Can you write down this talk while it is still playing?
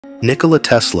Nikola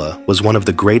Tesla was one of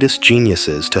the greatest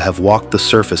geniuses to have walked the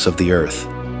surface of the earth,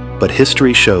 but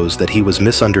history shows that he was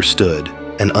misunderstood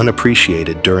and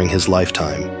unappreciated during his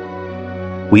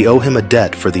lifetime. We owe him a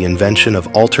debt for the invention of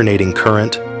alternating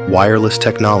current, wireless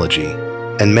technology,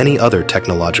 and many other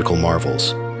technological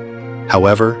marvels.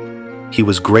 However, he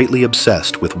was greatly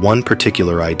obsessed with one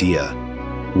particular idea: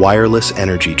 wireless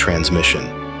energy transmission.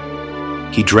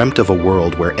 He dreamt of a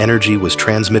world where energy was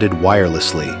transmitted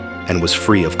wirelessly and was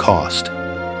free of cost.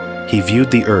 He viewed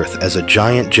the Earth as a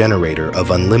giant generator of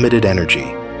unlimited energy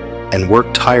and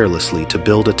worked tirelessly to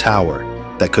build a tower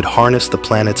that could harness the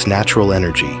planet's natural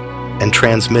energy and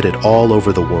transmit it all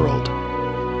over the world.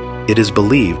 It is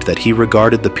believed that he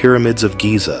regarded the Pyramids of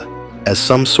Giza as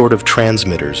some sort of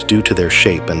transmitters due to their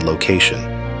shape and location,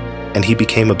 and he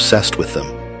became obsessed with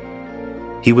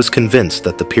them. He was convinced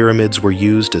that the pyramids were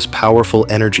used as powerful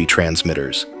energy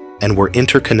transmitters and were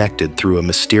interconnected through a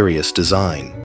mysterious design.